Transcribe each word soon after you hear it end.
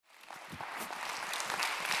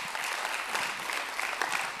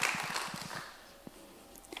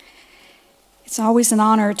It's always an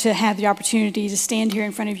honor to have the opportunity to stand here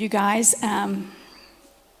in front of you guys. I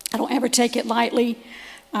don't ever take it lightly.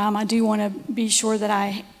 I do want to be sure that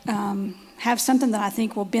I have something that I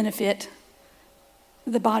think will benefit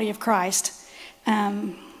the body of Christ.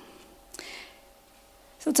 So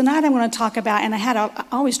tonight I'm going to talk about, and I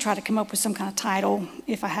always try to come up with some kind of title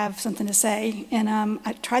if I have something to say. And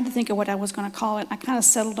I tried to think of what I was going to call it. I kind of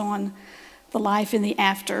settled on the life in the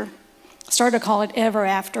after. I started to call it Ever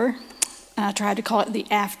After. And I tried to call it the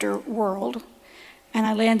after world. And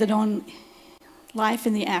I landed on life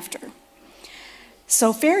in the after.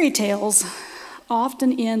 So fairy tales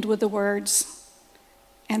often end with the words,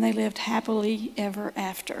 and they lived happily ever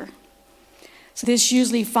after. So this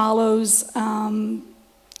usually follows the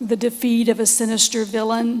defeat of a sinister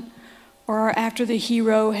villain, or after the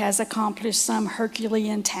hero has accomplished some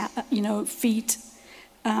Herculean feat.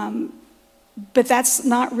 But that's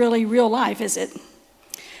not really real life, is it?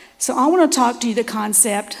 So I want to talk to you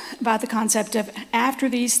about the concept of after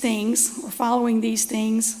these things, or following these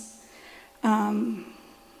things,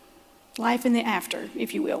 life in the after,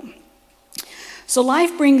 if you will. So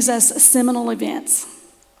life brings us seminal events,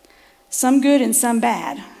 some good and some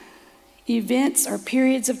bad. Events are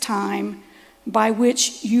periods of time by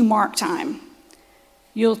which you mark time.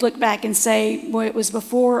 You'll look back and say, well, it was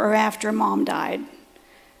before or after mom died.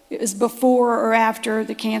 It was before or after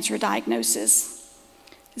the cancer diagnosis.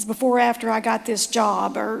 It's before or after I got this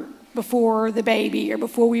job, or before the baby, or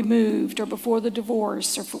before we moved, or before the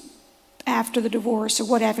divorce, or after the divorce, or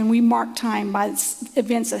what happened. We mark time by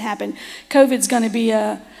events that happen. COVID's going to be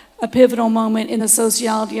a pivotal moment in the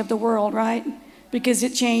sociology of the world, right? Because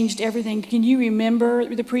it changed everything. Can you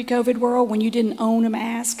remember the pre-COVID world when you didn't own a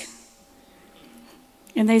mask?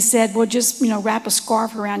 And they said, well, just wrap a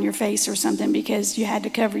scarf around your face or something because you had to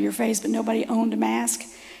cover your face, but nobody owned a mask.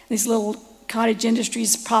 These little cottage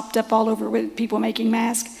industries popped up all over with people making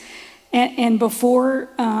masks. And before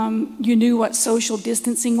you knew what social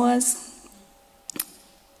distancing was,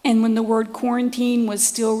 and when the word quarantine was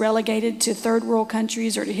still relegated to third world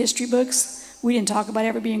countries or to history books, we didn't talk about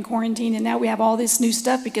ever being quarantined. And now we have all this new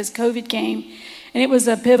stuff because COVID came. And it was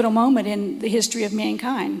a pivotal moment in the history of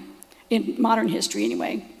mankind, in modern history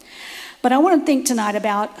anyway. But I want to think tonight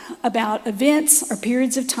about events or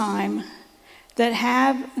periods of time that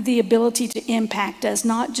have the ability to impact us,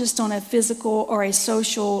 not just on a physical or a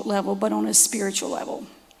social level, but on a spiritual level.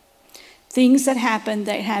 Things that happen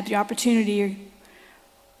that have the opportunity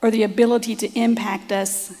or the ability to impact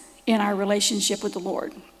us in our relationship with the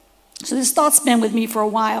Lord. So this thought's been with me for a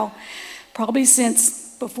while, probably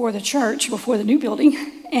since before the church, before the new building.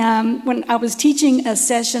 When I was teaching a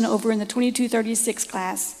session over in the 2236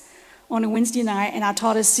 class on a Wednesday night, and I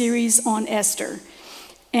taught a series on Esther.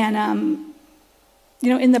 And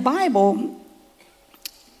in the Bible,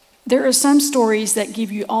 there are some stories that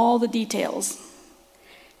give you all the details.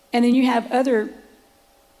 And then you have other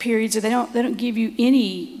periods that they don't give you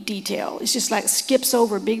any detail. It's just like skips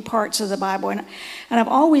over big parts of the Bible. And I've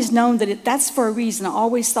always known that that's for a reason. I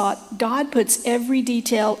always thought God puts every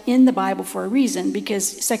detail in the Bible for a reason,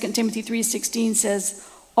 because 2 Timothy 3:16 says,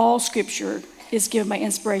 all scripture is given by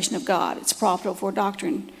inspiration of God. It's profitable for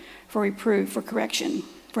doctrine, for reproof, for correction,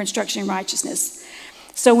 for instruction in righteousness.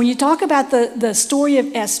 So when you talk about the story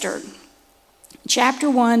of Esther, chapter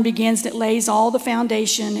 1 begins, it lays all the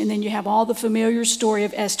foundation, and then you have all the familiar story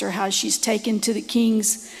of Esther, how she's taken to the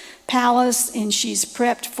king's palace, and she's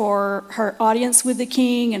prepped for her audience with the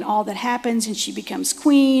king, and all that happens, and she becomes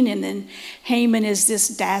queen, and then Haman is this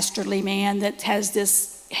dastardly man that has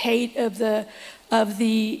this hate of the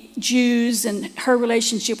Jews, and her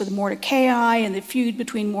relationship with Mordecai and the feud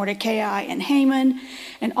between Mordecai and Haman.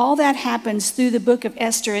 And all that happens through the book of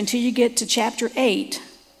Esther until you get to chapter 8.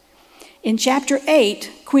 In chapter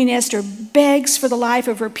 8, Queen Esther begs for the life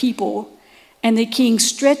of her people, and the king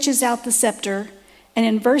stretches out the scepter. And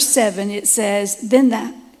in verse 7 it says, then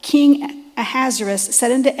the king Ahasuerus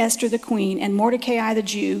said unto Esther the queen and Mordecai the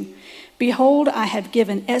Jew, behold, I have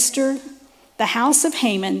given Esther the house of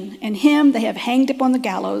Haman, and him they have hanged upon the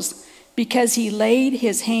gallows, because he laid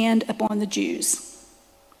his hand upon the Jews.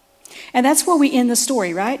 And that's where we end the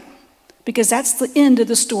story, right? Because that's the end of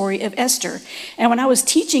the story of Esther. And when I was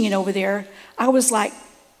teaching it over there, I was like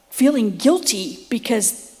feeling guilty,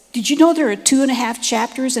 because did you know there are 2.5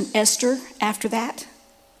 chapters in Esther after that?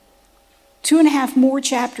 2.5 more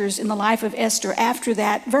chapters in the life of Esther after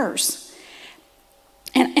that verse.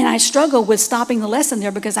 And I struggled with stopping the lesson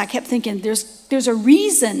there, because I kept thinking there's a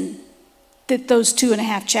reason that those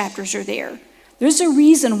 2.5 chapters are there. There's a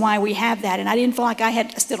reason why we have that, and I didn't feel like I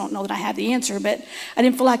still don't know that I have the answer, but I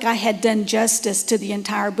didn't feel like I had done justice to the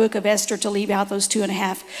entire book of Esther to leave out those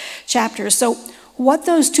 2.5 chapters. So what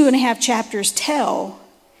those 2.5 chapters tell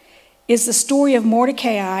is the story of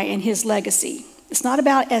Mordecai and his legacy. It's not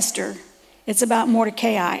about Esther, it's about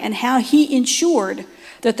Mordecai and how he ensured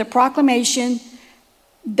that the proclamation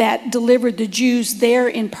that delivered the Jews there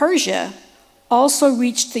in Persia also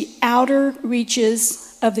reached the outer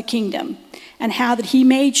reaches of the kingdom, and how that he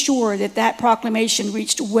made sure that that proclamation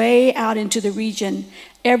reached way out into the region.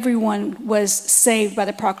 Everyone was saved by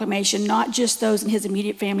the proclamation, not just those in his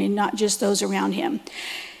immediate family, not just those around him.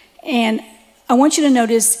 And I want you to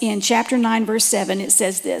notice in chapter 9, verse 7, it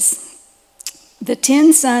says this: the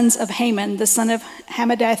 10 sons of Haman, the son of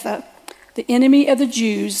Hammedatha, the enemy of the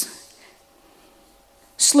Jews,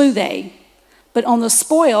 slew they, but on the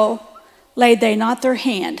spoil laid they not their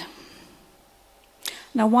hand.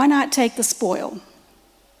 Now, why not take the spoil?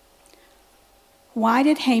 Why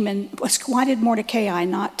did Mordecai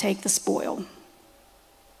not take the spoil?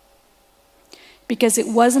 Because it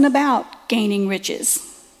wasn't about gaining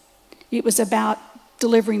riches. It was about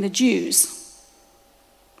delivering the Jews.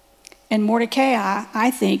 And Mordecai,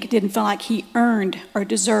 I think, didn't feel like he earned or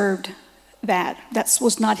deserved that. That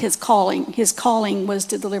was not his calling. His calling was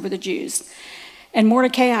to deliver the Jews. And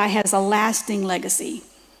Mordecai has a lasting legacy.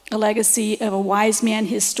 A legacy of a wise man.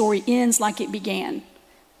 His story ends like it began,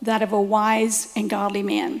 that of a wise and godly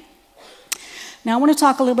man. Now I want to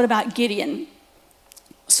talk a little bit about Gideon.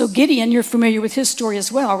 So Gideon, you're familiar with his story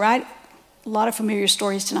as well, right? A lot of familiar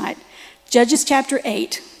stories tonight. Judges chapter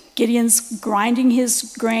 8, Gideon's grinding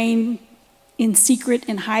his grain in secret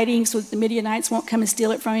and hiding so that the Midianites won't come and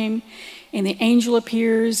steal it from him. And the angel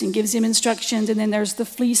appears and gives him instructions. And then there's the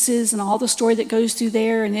fleeces and all the story that goes through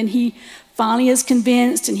there. And then he finally is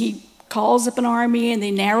convinced and he calls up an army and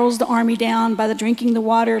he narrows the army down by the drinking the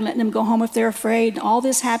water and letting them go home if they're afraid. And all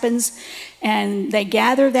this happens. And they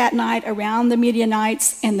gather that night around the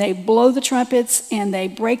Midianites and they blow the trumpets and they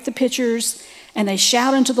break the pitchers and they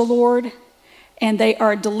shout unto the Lord and they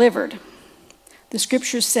are delivered. The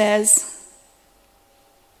scripture says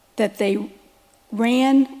that they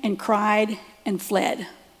ran and cried and fled.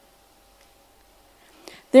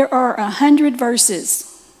 There are 100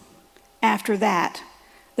 verses after that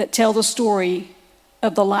tell the story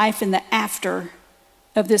of the life and the after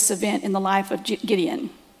of this event in the life of Gideon.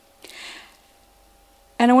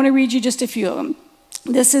 And I want to read you just a few of them.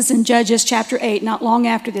 This is in Judges chapter 8, not long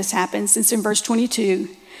after this happens. It's in verse 22.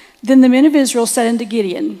 Then the men of Israel said unto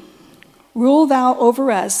Gideon, rule thou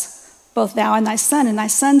over us, both thou and thy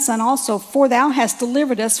son's son also, for thou hast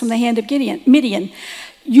delivered us from the hand of Midian.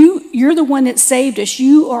 You're the one that saved us.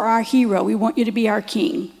 You are our hero. We want you to be our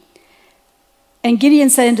king. And Gideon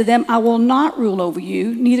said unto them, I will not rule over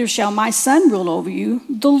you, neither shall my son rule over you.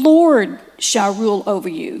 The Lord shall rule over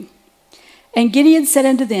you. And Gideon said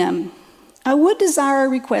unto them, I would desire a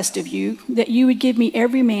request of you, that you would give me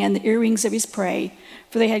every man the earrings of his prey,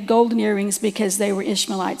 for they had golden earrings because they were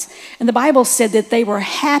Ishmaelites. And the Bible said that they were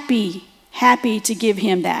happy to give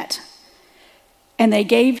him that. And they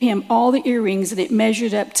gave him all the earrings, and it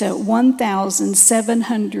measured up to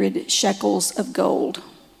 1,700 shekels of gold.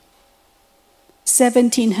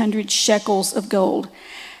 1,700 shekels of gold.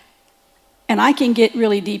 And I can get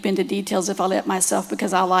really deep into details if I let myself,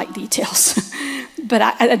 because I like details. But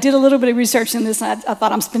I did a little bit of research in this, and I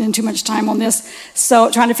thought I'm spending too much time on this.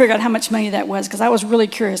 So trying to figure out how much money that was, because I was really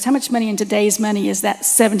curious. How much money in today's money is that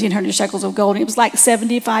 1,700 shekels of gold? And it was like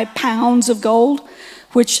 75 pounds of gold,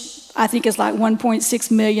 which I think is like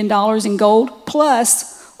 $1.6 million in gold,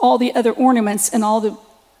 plus all the other ornaments and all the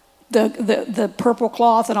purple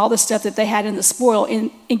cloth and all the stuff that they had in the spoil.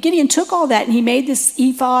 And Gideon took all that and he made this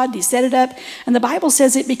ephod, he set it up, and the Bible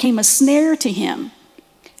says it became a snare to him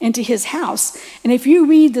and to his house. And if you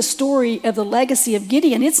read the story of the legacy of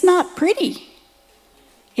Gideon, it's not pretty.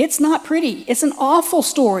 It's not pretty. It's an awful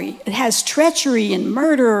story. It has treachery and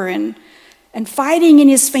murder and fighting in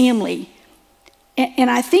his family. And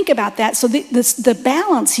I think about that. So the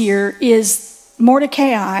balance here is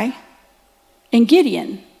Mordecai and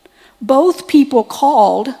Gideon. Both people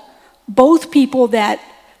called, both people that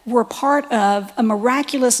were part of a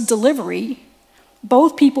miraculous delivery,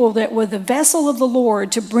 both people that were the vessel of the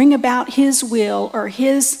Lord to bring about his will or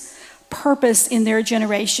his purpose in their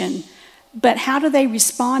generation. But how do they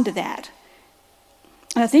respond to that?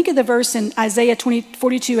 And I think of the verse in Isaiah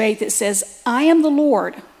 42:8 that says, I am the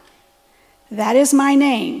Lord, that is my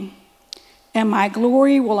name, and my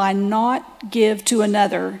glory will I not give to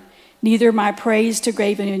another, neither my praise to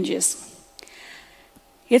graven images.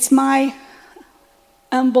 It's my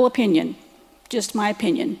humble opinion, just my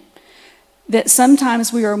opinion, that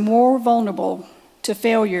sometimes we are more vulnerable to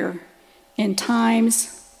failure in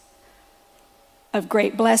times of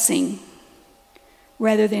great blessing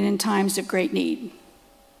rather than in times of great need.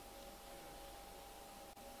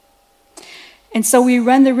 And so we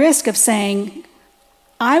run the risk of saying,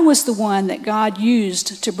 I was the one that God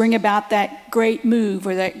used to bring about that great move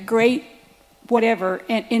or that great whatever,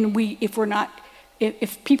 and we,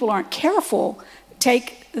 if people aren't careful,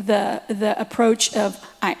 take the approach of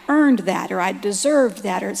I earned that, or I deserved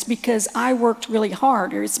that, or it's because I worked really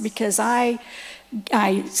hard, or it's because I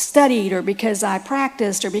studied, or because I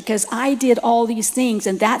practiced, or because I did all these things,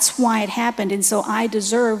 and that's why it happened, and so I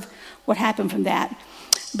deserve what happened from that.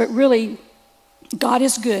 But really, God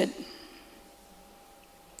is good,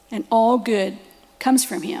 and all good comes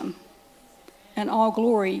from him, and all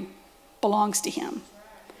glory belongs to him.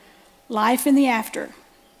 Life in the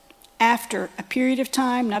after a period of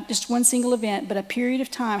time, not just one single event, but a period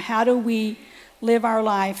of time, how do we live our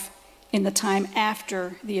life in the time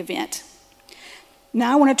after the event?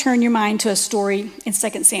 Now I want to turn your mind to a story in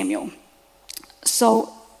 2 Samuel.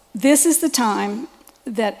 So this is the time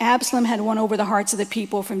that Absalom had won over the hearts of the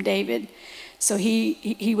people from David. So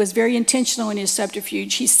he was very intentional in his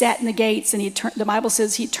subterfuge. He sat in the gates, and the Bible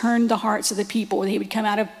says he turned the hearts of the people. He would come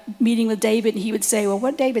out of meeting with David, and he would say, well,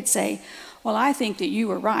 what did David say? Well, I think that you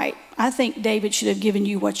were right. I think David should have given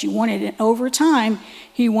you what you wanted. And over time,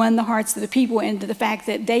 he won the hearts of the people into the fact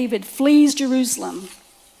that David flees Jerusalem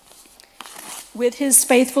with his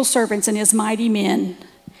faithful servants and his mighty men.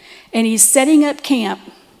 And he's setting up camp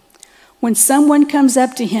when someone comes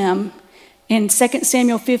up to him in 2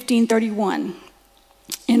 Samuel 15:31.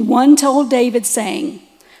 And one told David, saying,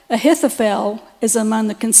 Ahithophel is among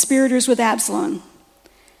the conspirators with Absalom.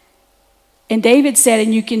 And David said,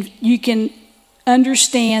 and you can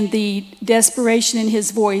understand the desperation in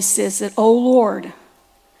his voice, says that, O Lord,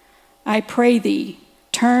 I pray thee,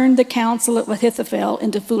 turn the counsel of Ahithophel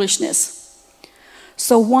into foolishness.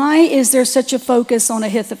 So why is there such a focus on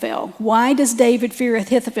Ahithophel? Why does David fear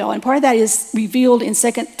Ahithophel? And part of that is revealed in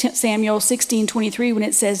 2 Samuel 16:23 when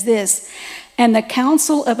it says this, and the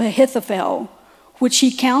counsel of Ahithophel, which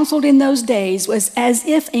he counseled in those days, was as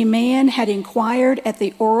if a man had inquired at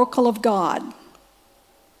the oracle of God.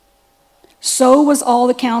 So was all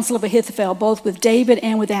the counsel of Ahithophel, both with David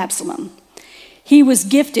and with Absalom. He was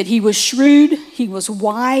gifted, he was shrewd, he was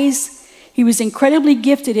wise, he was incredibly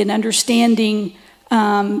gifted in understanding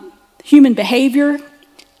human behavior,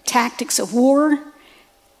 tactics of war,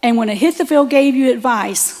 and when Ahithophel gave you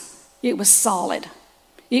advice, it was solid.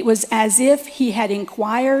 It was as if he had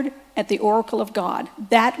inquired at the oracle of God.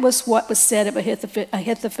 That was what was said of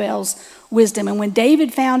Ahithophel's wisdom. And when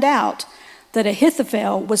David found out that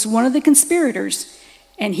Ahithophel was one of the conspirators,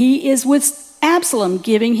 and he is with Absalom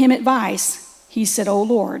giving him advice, he said, O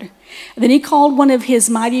Lord. And then he called one of his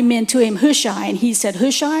mighty men to him, Hushai, and he said,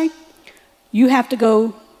 Hushai, you have to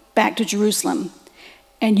go back to Jerusalem,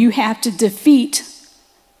 and you have to defeat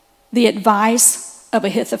the advice of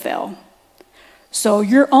Ahithophel. So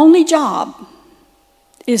your only job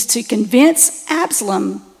is to convince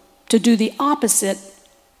Absalom to do the opposite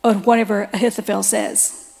of whatever Ahithophel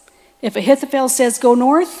says. If Ahithophel says go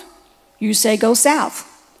north, you say go south.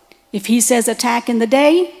 If he says attack in the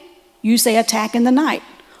day, you say attack in the night.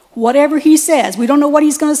 Whatever he says, we don't know what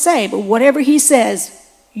he's going to say, but whatever he says,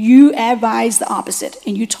 you advise the opposite,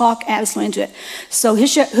 and you talk Absalom into it. So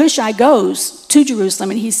Hushai goes to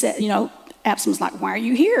Jerusalem, and he said, Absalom's like, why are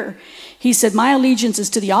you here? He said, my allegiance is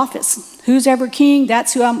to the office. Who's ever king,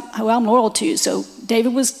 that's who I'm loyal to. So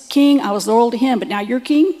David was king, I was loyal to him, but now you're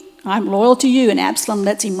king, I'm loyal to you. And Absalom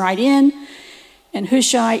lets him right in, and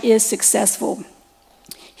Hushai is successful.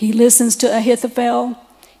 He listens to Ahithophel.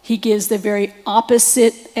 He gives the very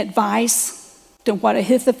opposite advice to what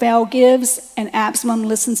Ahithophel gives, and Absalom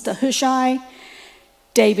listens to Hushai.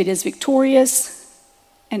 David is victorious,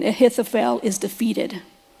 and Ahithophel is defeated.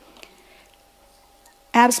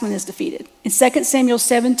 Absalom is defeated. In 2 Samuel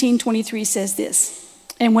 17:23 says this,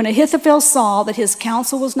 and when Ahithophel saw that his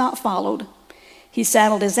counsel was not followed, he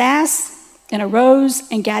saddled his ass and arose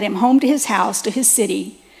and gat him home to his house, to his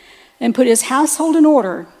city, and put his household in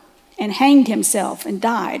order, and hanged himself and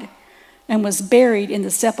died, and was buried in the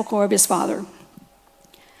sepulchre of his father.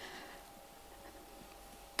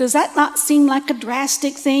 Does that not seem like a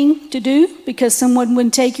drastic thing to do because someone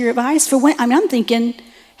wouldn't take your advice? I'm thinking,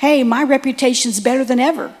 hey, my reputation's better than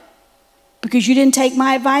ever because you didn't take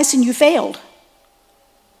my advice and you failed.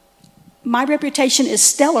 My reputation is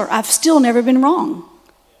stellar. I've still never been wrong.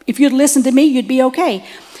 If you'd listened to me, you'd be okay.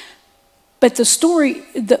 But the story,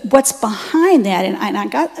 what's behind that, and I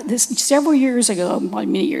got this several years ago, well,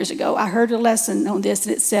 many years ago, I heard a lesson on this,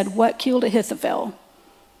 and it said, what killed Ahithophel?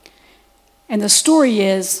 And the story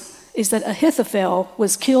is that Ahithophel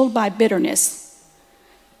was killed by bitterness,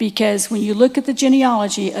 because when you look at the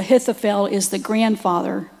genealogy, Ahithophel is the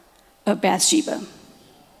grandfather of Bathsheba.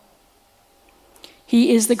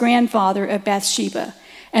 He is the grandfather of Bathsheba.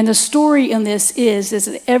 And the story in this is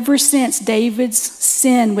that ever since David's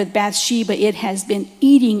sin with Bathsheba, it has been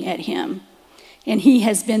eating at him. And he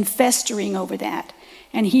has been festering over that.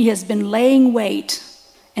 And he has been laying wait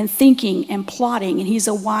and thinking and plotting. And he's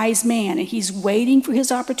a wise man. And he's waiting for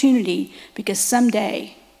his opportunity, because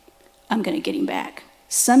someday I'm going to get him back.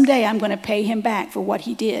 Someday I'm going to pay him back for what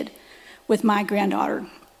he did with my granddaughter.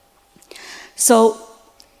 So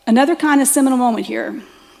another kind of seminal moment here.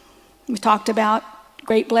 We talked about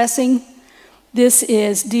great blessing. This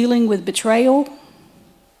is dealing with betrayal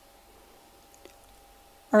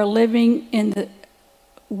or living in the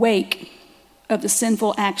wake of the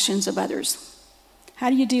sinful actions of others. How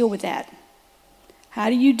do you deal with that? How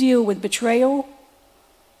do you deal with betrayal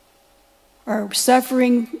or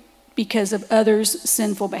suffering because of others'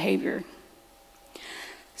 sinful behavior?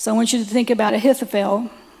 So I want you to think about Ahithophel.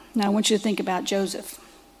 Now I want you to think about Joseph.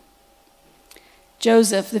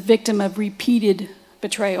 Joseph, the victim of repeated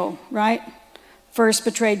betrayal, right? First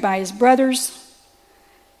betrayed by his brothers.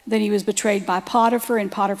 Then he was betrayed by Potiphar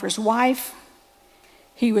and Potiphar's wife.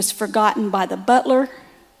 He was forgotten by the butler.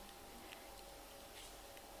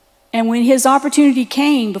 And when his opportunity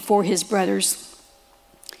came before his brothers,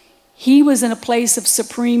 he was in a place of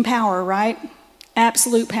supreme power, right?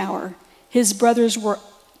 Absolute power. His brothers were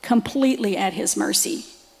completely at his mercy.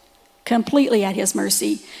 Completely at his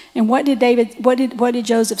mercy. And what did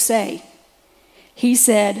Joseph say? He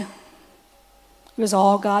said, it was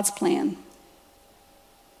all God's plan.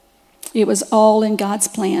 It was all in God's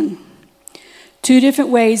plan. Two different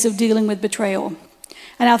ways of dealing with betrayal.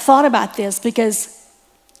 And I've thought about this because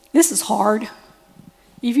this is hard.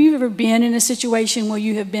 If you've ever been in a situation where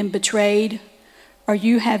you have been betrayed or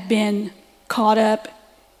you have been caught up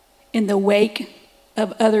in the wake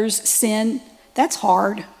of others' sin, that's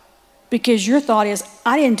hard. Because your thought is,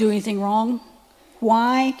 I didn't do anything wrong.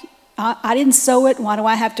 Why? I didn't sow it. Why do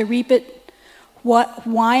I have to reap it?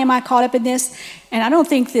 Why am I caught up in this? And I don't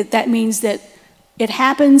think that means that it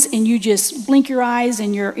happens and you just blink your eyes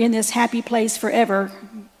and you're in this happy place forever.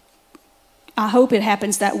 I hope it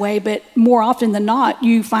happens that way, but more often than not,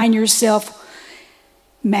 you find yourself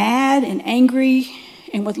mad and angry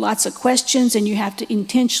and with lots of questions, and you have to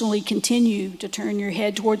intentionally continue to turn your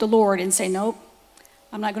head toward the Lord and say, nope,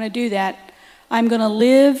 I'm not going to do that. I'm going to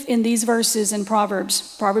live in these verses in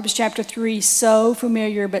Proverbs. Proverbs chapter 3, so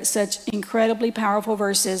familiar, but such incredibly powerful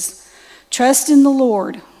verses. Trust in the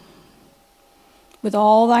Lord with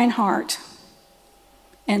all thine heart,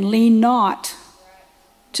 and lean not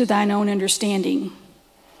to thine own understanding.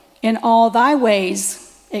 In all thy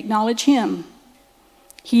ways acknowledge him.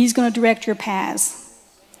 He's going to direct your paths.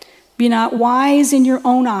 Be not wise in your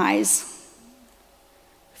own eyes.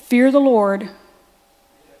 Fear the Lord.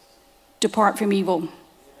 Depart from evil.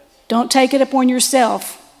 Don't take it upon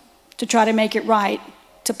yourself to try to make it right,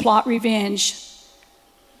 to plot revenge,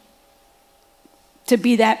 to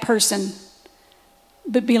be that person,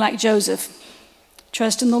 but be like Joseph.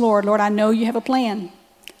 Trust in the Lord. Lord, I know you have a plan.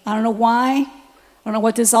 I don't know why. I don't know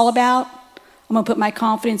what this is all about. I'm going to put my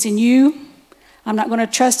confidence in you. I'm not going to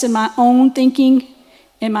trust in my own thinking,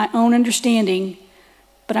 in my own understanding,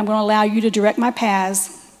 but I'm going to allow you to direct my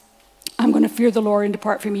paths. I'm going to fear the Lord and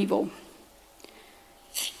depart from evil.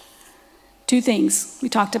 Two things. We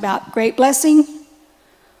talked about great blessing.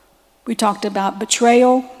 We talked about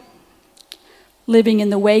betrayal, living in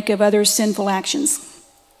the wake of others' sinful actions.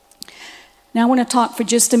 Now I want to talk for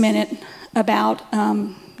just a minute about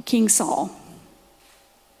King Saul.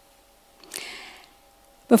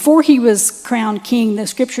 Before he was crowned king, the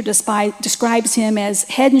scripture describes him as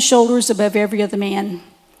head and shoulders above every other man.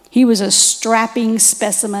 He was a strapping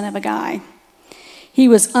specimen of a guy. He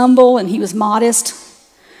was humble and he was modest.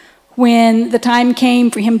 When the time came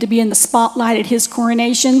for him to be in the spotlight at his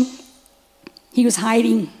coronation, he was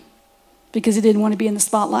hiding because he didn't want to be in the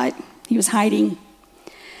spotlight. He was hiding.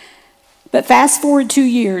 But fast forward 2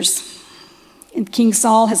 years, and King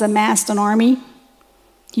Saul has amassed an army.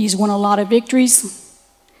 He's won a lot of victories,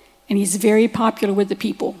 and he's very popular with the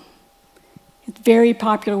people. Very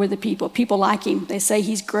popular with the people. People like him. They say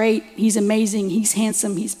he's great, he's amazing, he's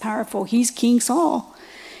handsome, he's powerful. He's King Saul.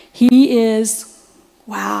 He is,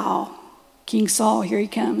 wow, King Saul, here he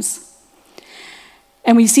comes.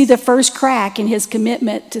 And we see the first crack in his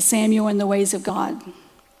commitment to Samuel and the ways of God.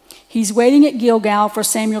 He's waiting at Gilgal for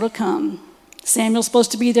Samuel to come. Samuel's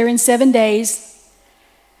supposed to be there in 7 days.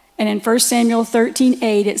 And in 1 Samuel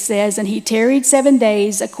 13:8 it says, "And he tarried 7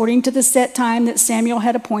 days according to the set time that Samuel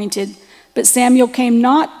had appointed. But Samuel came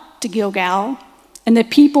not to Gilgal, and the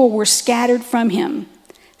people were scattered from him."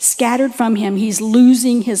 Scattered from him. He's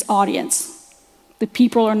losing his audience. The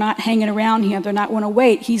people are not hanging around him. They're not going to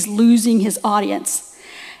wait. He's losing his audience.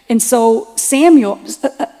 And so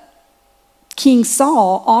King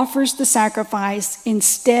Saul offers the sacrifice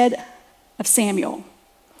instead of Samuel.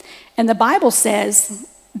 And the Bible says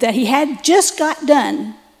that he had just got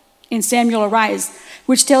done in Samuel arise,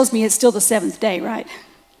 which tells me it's still the 7th day, right?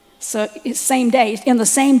 So it's same day. In the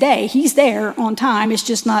same day, he's there on time. It's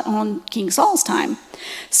just not on King Saul's time.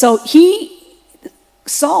 So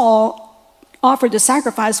Saul offered the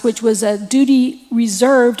sacrifice, which was a duty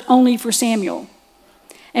reserved only for Samuel.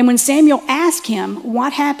 And when Samuel asked him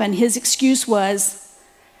what happened, his excuse was,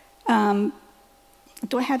 do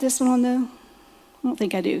I have this one on the? I don't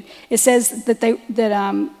think I do. It says that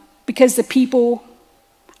because the people,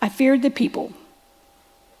 I feared the people.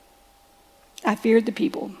 I feared the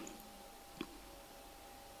people.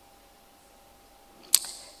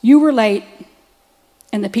 You were late,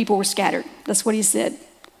 and the people were scattered. That's what he said.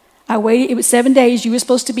 I waited. It was 7 days. You were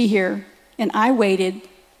supposed to be here, and I waited,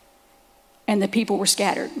 and the people were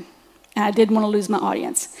scattered. And I didn't want to lose my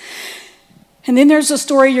audience. And then there's a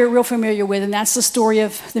story you're real familiar with, and that's the story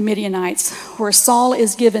of the Midianites, where Saul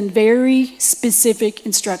is given very specific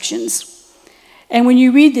instructions. And when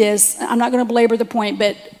you read this, I'm not going to belabor the point,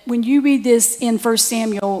 but when you read this in 1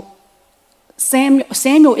 Samuel,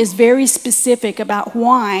 Samuel is very specific about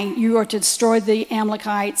why you are to destroy the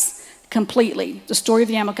Amalekites completely. The story of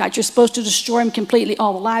the Amalekites. You're supposed to destroy them completely,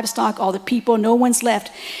 all the livestock, all the people, no one's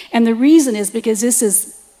left. And the reason is because this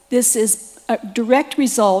is a direct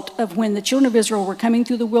result of when the children of Israel were coming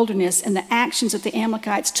through the wilderness and the actions that the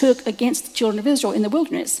Amalekites took against the children of Israel in the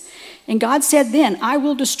wilderness. And God said then, I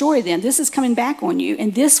will destroy them. This is coming back on you.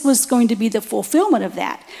 And this was going to be the fulfillment of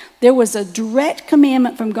that. There was a direct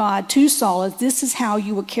commandment from God to Saul, this is how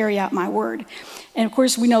you will carry out my word. And of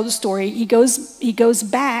course, we know the story. He goes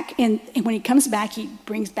back, and when he comes back, he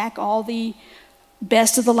brings back all the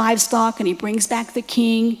best of the livestock, and he brings back the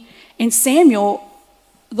king. And Samuel,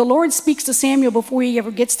 the Lord speaks to Samuel before he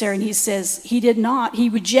ever gets there, and he says, he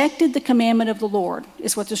rejected the commandment of the Lord,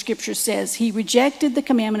 is what the scripture says. He rejected the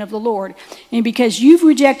commandment of the Lord. And because you've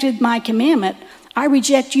rejected my commandment, I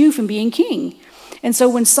reject you from being king. And so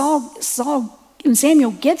when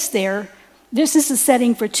Samuel gets there, this is a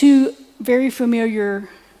setting for two very familiar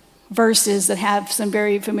verses that have some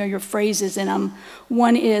very familiar phrases in them.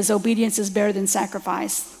 One is, obedience is better than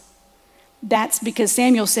sacrifice. That's because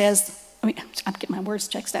Samuel says, I'm getting my words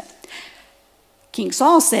checked up. King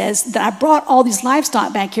Saul says that I brought all these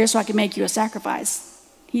livestock back here so I can make you a sacrifice.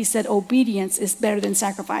 He said, obedience is better than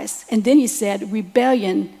sacrifice. And then he said,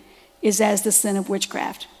 rebellion is as the sin of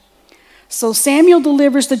witchcraft. So Samuel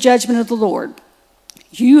delivers the judgment of the Lord.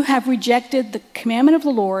 You have rejected the commandment of the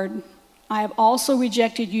Lord. I have also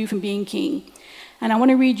rejected you from being king. And I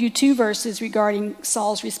want to read you two verses regarding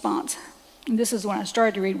Saul's response. And this is what I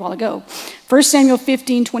started to read a while ago. 1 Samuel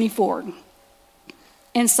 15:24.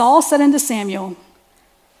 And Saul said unto Samuel,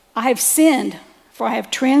 I have sinned, for I have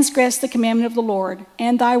transgressed the commandment of the Lord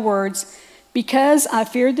and thy words, because I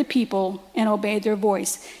feared the people and obeyed their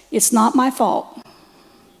voice. It's not my fault.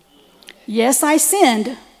 Yes, I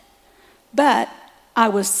sinned, but I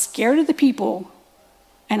was scared of the people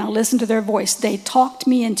and I listened to their voice. They talked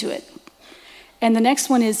me into it. And the next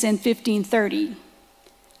one is in 15:30.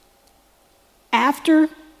 After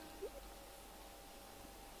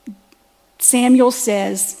Samuel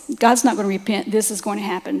says, God's not going to repent, this is going to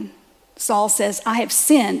happen. Saul says, I have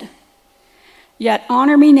sinned. Yet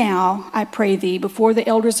honor me now, I pray thee, before the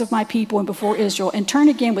elders of my people and before Israel, and turn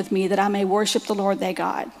again with me that I may worship the Lord thy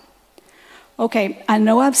God. Okay, I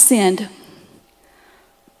know I've sinned,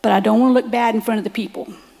 but I don't want to look bad in front of the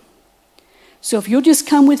people. So if you'll just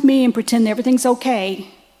come with me and pretend everything's okay,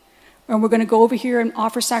 and we're going to go over here and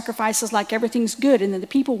offer sacrifices like everything's good, and then the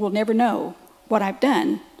people will never know what I've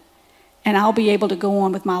done, and I'll be able to go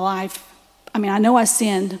on with my life. I mean, I know I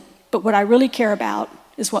sinned, but what I really care about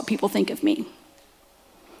is what people think of me.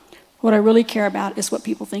 What I really care about is what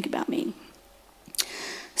people think about me.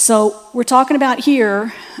 So we're talking about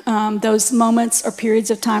here those moments or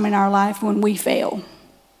periods of time in our life when we fail.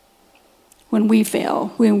 When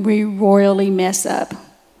we royally mess up.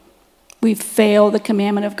 We fail the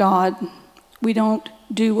commandment of God. We don't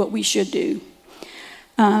do what we should do.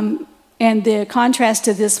 And the contrast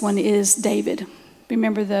to this one is David.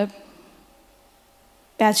 Remember the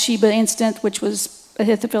Bathsheba incident, which was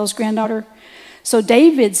Ahithophel's granddaughter. So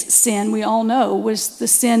David's sin, we all know, was the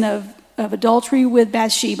sin of adultery with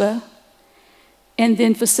Bathsheba and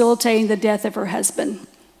then facilitating the death of her husband,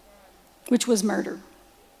 which was murder.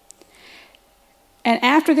 And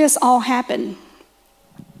after this all happened,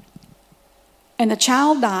 and the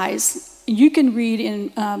child dies, you can read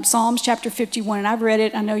in Psalms chapter 51, and I've read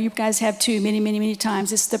it, I know you guys have too, many, many, many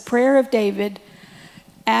times. It's the prayer of David,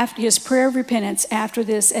 after his prayer of repentance after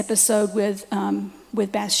this episode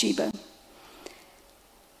with Bathsheba.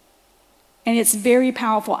 And it's very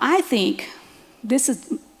powerful. I think, this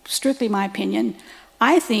is strictly my opinion,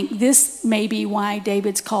 I think this may be why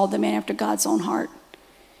David's called the man after God's own heart.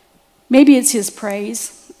 Maybe it's his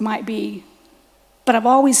praise, might be, but I've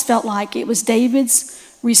always felt like it was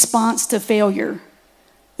David's response to failure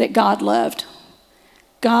that God loved.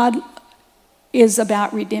 God is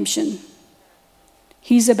about redemption.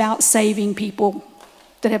 He's about saving people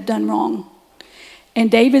that have done wrong. And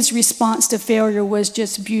David's response to failure was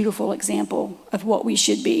just a beautiful example of what we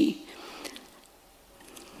should be.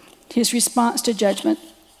 His response to judgment.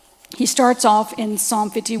 He starts off in Psalm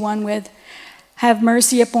 51 with, "Have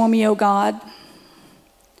mercy upon me, O God."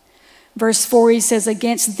 Verse 4, he says,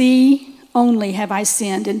 "Against thee only have I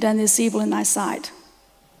sinned and done this evil in thy sight."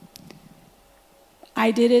 I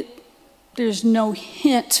did it. There's no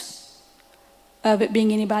hint of it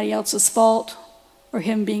being anybody else's fault or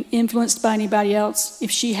him being influenced by anybody else. If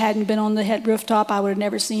she hadn't been on the head rooftop, I would have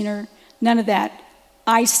never seen her. None of that.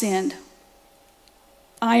 I sinned.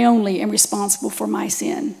 I only am responsible for my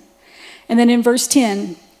sin. And then in verse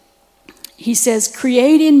 10, he says,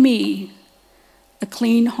 "Create in me a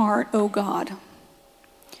clean heart, O God,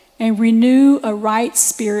 and renew a right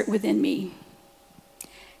spirit within me.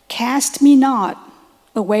 Cast me not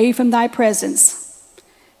away from thy presence,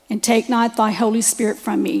 and take not thy Holy Spirit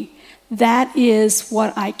from me." That is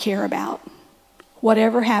what I care about.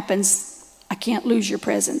 Whatever happens, I can't lose your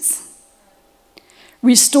presence.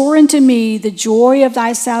 "Restore unto me the joy of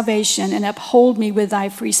thy salvation, and uphold me with thy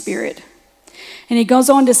free spirit." And he goes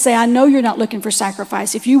on to say, I know you're not looking for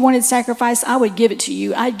sacrifice. If you wanted sacrifice, I would give it to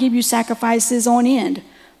you. I'd give you sacrifices on end.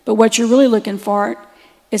 But what you're really looking for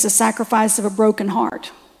is a sacrifice of a broken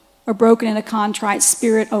heart, a broken and a contrite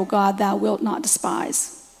spirit, O God, thou wilt not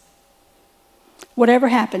despise. Whatever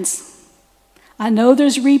happens, I know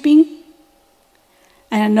there's reaping,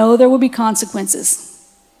 and I know there will be consequences,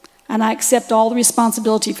 and I accept all the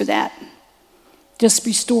responsibility for that. Just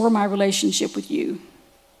restore my relationship with you.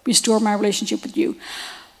 Restore my relationship with you.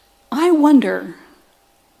 I wonder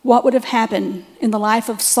what would have happened in the life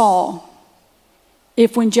of Saul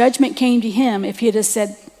if when judgment came to him, if he had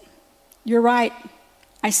said, "You're right,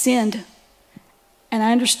 I sinned, and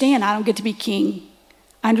I understand I don't get to be king.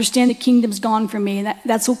 I understand the kingdom's gone from me, and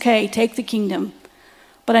that's okay, take the kingdom.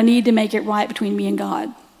 But I need to make it right between me and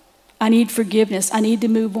God. I need forgiveness. I need to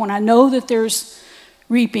move on. I know that there's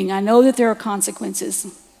reaping. I know that there are consequences,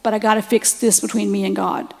 but I got to fix this between me and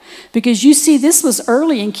God." Because you see, this was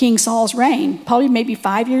early in King Saul's reign, probably maybe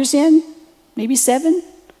 5 years in, maybe 7.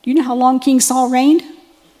 Do you know how long King Saul reigned?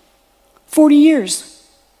 40 years.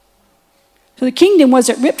 So the kingdom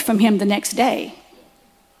wasn't ripped from him the next day.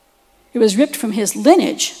 It was ripped from his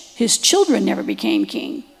lineage. His children never became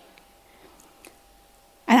king.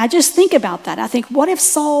 And I just think about that. I think, what if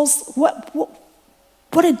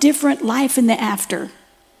what a different life in the after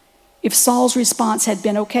if Saul's response had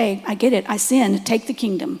been, "Okay, I get it, I sinned, take the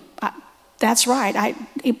kingdom. That's right,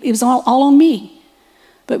 it was all on me,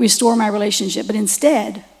 but restore my relationship." But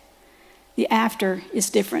instead, the after is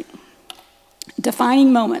different.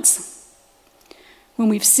 Defining moments. When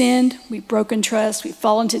we've sinned, we've broken trust, we've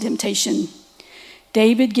fallen to temptation,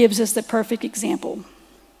 David gives us the perfect example.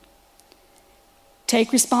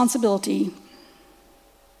 Take responsibility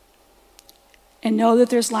and know that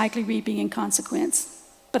there's likely reaping and consequence.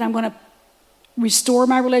 But I'm going to restore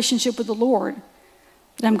my relationship with the Lord,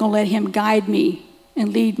 but I'm going to let him guide me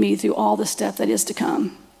and lead me through all the stuff that is to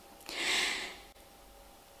come.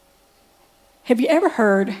 Have you ever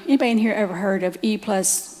heard, anybody in here ever heard of E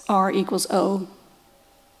plus R equals O?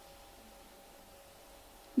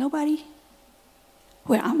 Nobody?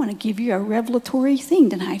 Well, I'm going to give you a revelatory thing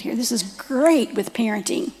tonight here. This is great with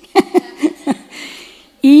parenting.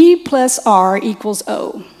 E plus R equals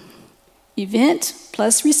O. Event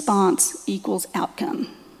plus response equals outcome.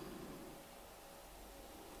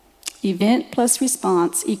 Event plus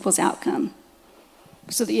response equals outcome.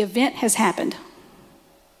 So the event has happened.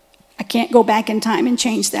 I can't go back in time and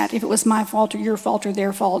change that. If it was my fault or your fault or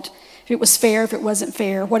their fault, if it was fair, if it wasn't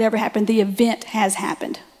fair, whatever happened, the event has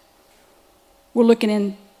happened. We're looking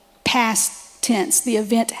in past tense. The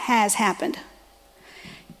event has happened.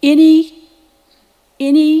 Any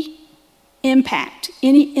impact,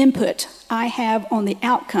 any input I have on the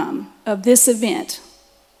outcome of this event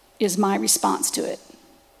is my response to it.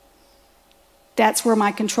 That's where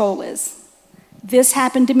my control is. This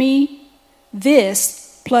happened to me,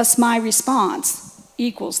 this plus my response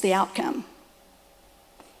equals the outcome.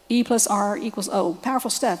 E plus R equals O. Powerful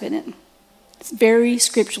stuff, isn't it? It's very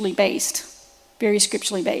scripturally based. Very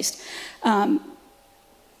scripturally based.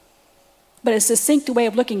 But it's a succinct way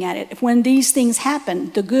of looking at it. When these things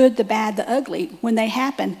happen, the good, the bad, the ugly, when they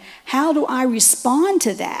happen, how do I respond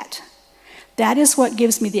to that? That is what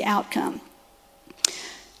gives me the outcome.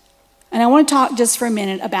 And I want to talk just for a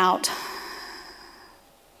minute about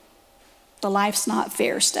the life's not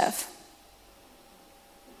fair stuff.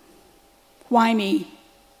 Why me?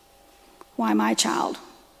 Why my child?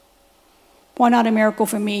 Why not a miracle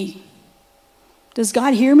for me? Does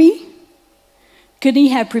God hear me? Couldn't he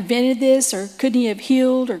have prevented this, or couldn't he have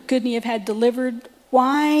healed, or couldn't he have had delivered?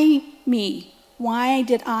 Why me? Why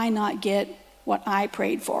did I not get what I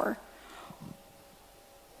prayed for?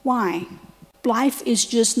 Why? Life is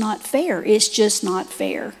just not fair. It's just not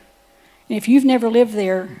fair. And if you've never lived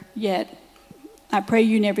there yet, I pray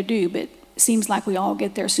you never do, but it seems like we all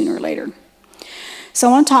get there sooner or later. So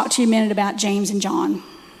I want to talk to you a minute about James and John.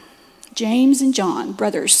 James and John,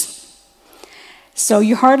 brothers. So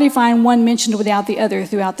you hardly find one mentioned without the other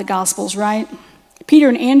throughout the Gospels, right? Peter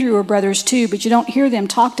and Andrew were brothers too, but you don't hear them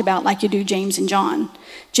talked about like you do James and John.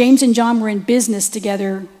 James and John were in business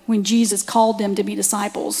together when Jesus called them to be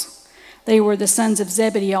disciples. They were the sons of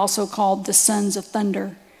Zebedee, also called the sons of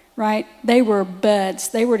thunder, right? They were buds.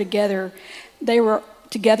 They were together. They were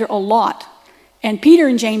together a lot. And Peter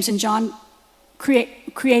and James and John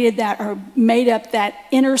created that, or made up that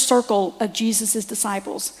inner circle of Jesus'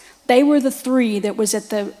 disciples. They were the three that was at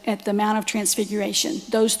the Mount of Transfiguration.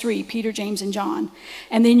 Those three, Peter, James, and John.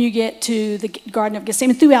 And then you get to the Garden of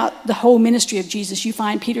Gethsemane. Throughout the whole ministry of Jesus, you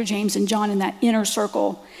find Peter, James, and John in that inner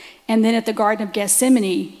circle. And then at the Garden of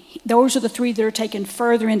Gethsemane, those are the three that are taken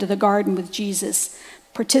further into the garden with Jesus,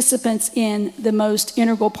 participants in the most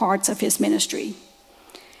integral parts of his ministry.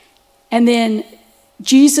 And then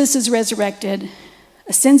Jesus is resurrected,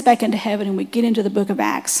 ascends back into heaven, and we get into the book of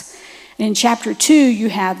Acts. And in chapter 2, you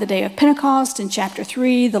have the day of Pentecost. In chapter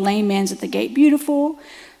 3, the lame man's at the gate beautiful.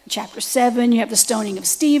 In chapter 7, you have the stoning of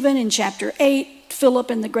Stephen. In chapter 8, Philip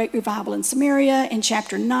and the great revival in Samaria. In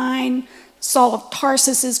chapter 9, Saul of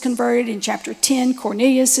Tarsus is converted. In chapter 10,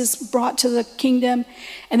 Cornelius is brought to the kingdom.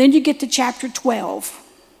 And then you get to chapter 12,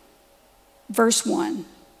 verse 1.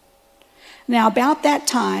 Now about that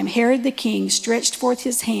time, Herod the king stretched forth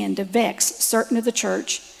his hand to vex certain of the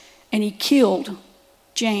church, and he killed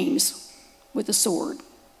James with a sword.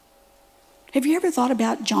 Have you ever thought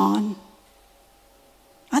about John?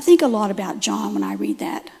 I think a lot about John when I read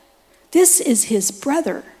that. This is his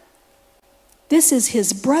brother. This is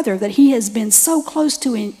his brother that he has been so close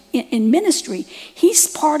to in ministry. He's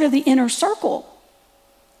part of the inner circle.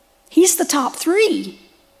 He's the top three.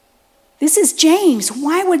 This is James.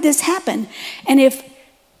 Why would this happen? And if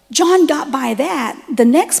John got by that, the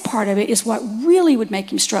next part of it is what really would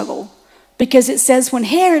make him struggle. Because it says when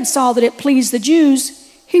Herod saw that it pleased the Jews,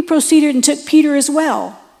 he proceeded and took Peter as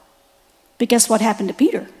well. But guess what happened to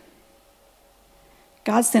Peter?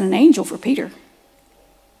 God sent an angel for Peter.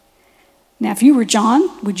 Now, if you were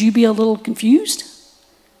John, would you be a little confused?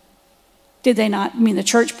 Did they not? The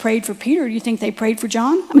church prayed for Peter. Do you think they prayed for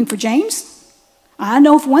for James? I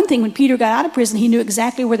know for one thing, when Peter got out of prison, he knew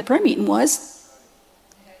exactly where the prayer meeting was.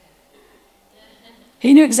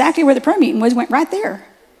 He knew exactly where the prayer meeting was, went right there.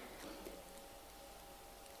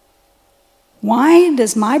 Why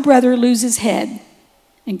does my brother lose his head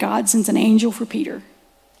and God sends an angel for Peter?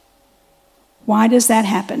 Why does that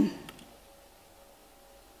happen?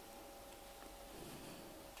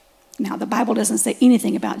 Now, the Bible doesn't say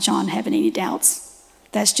anything about John having any doubts.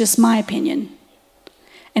 That's just my opinion.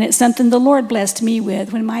 And it's something the Lord blessed me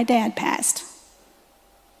with when my dad passed.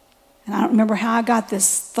 And I don't remember how I got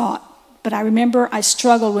this thought, but I remember I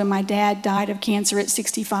struggled when my dad died of cancer at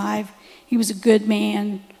 65. He was a good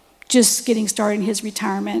man, just getting started in his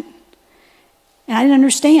retirement. And I didn't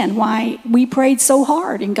understand why we prayed so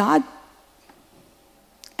hard, and God.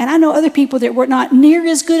 And I know other people that were not near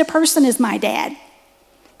as good a person as my dad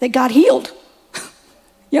that got healed.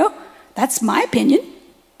 That's my opinion.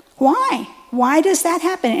 Why? Why does that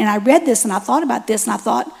happen? And I read this and I thought about this and I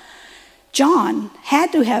thought, John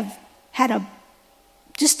had to have had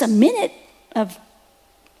just a minute of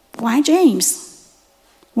why James?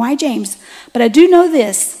 Why James? But I do know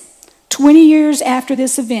this, 20 years after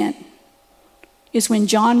this event is when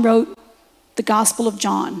John wrote the Gospel of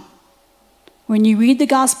John. When you read the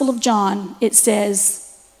Gospel of John, it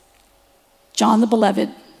says, John the Beloved,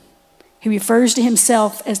 he refers to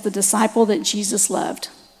himself as the disciple that Jesus loved.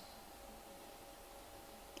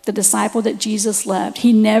 The disciple that Jesus loved.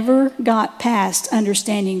 He never got past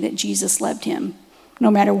understanding that Jesus loved him, no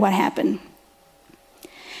matter what happened.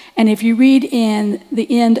 And if you read in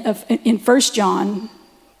the end of, in 1 John,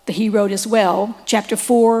 that he wrote as well, chapter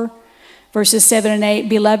 4, verses 7 and 8,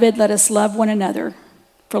 Beloved, let us love one another.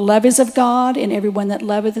 For love is of God, and everyone that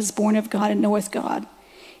loveth is born of God and knoweth God.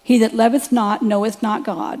 He that loveth not knoweth not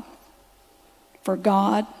God, for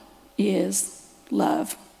God is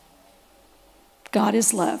love. God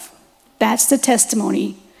is love. That's the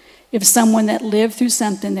testimony of someone that lived through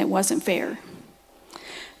something that wasn't fair.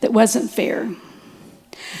 That wasn't fair.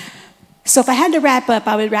 So if I had to wrap up,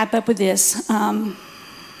 I would wrap up with this. Another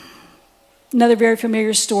very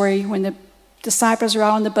familiar story when the disciples are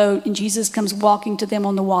out on the boat and Jesus comes walking to them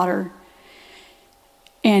on the water.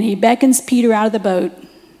 And he beckons Peter out of the boat.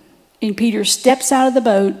 And Peter steps out of the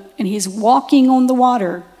boat and he's walking on the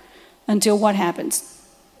water until what happens?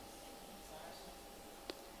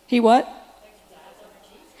 He what?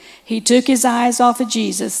 He took his eyes off of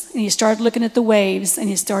Jesus and he started looking at the waves and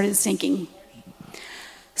he started sinking.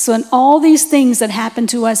 So in all these things that happen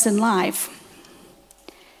to us in life,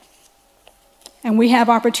 and we have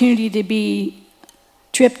opportunity to be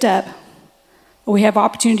tripped up, or we have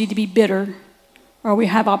opportunity to be bitter, or we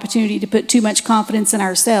have opportunity to put too much confidence in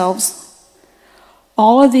ourselves,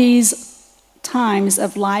 all of these times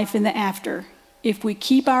of life in the after, if we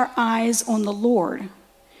keep our eyes on the Lord,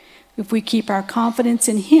 if we keep our confidence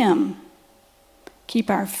in him, keep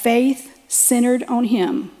our faith centered on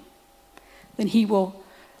him, then he will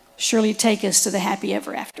surely take us to the happy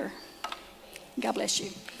ever after. God bless you.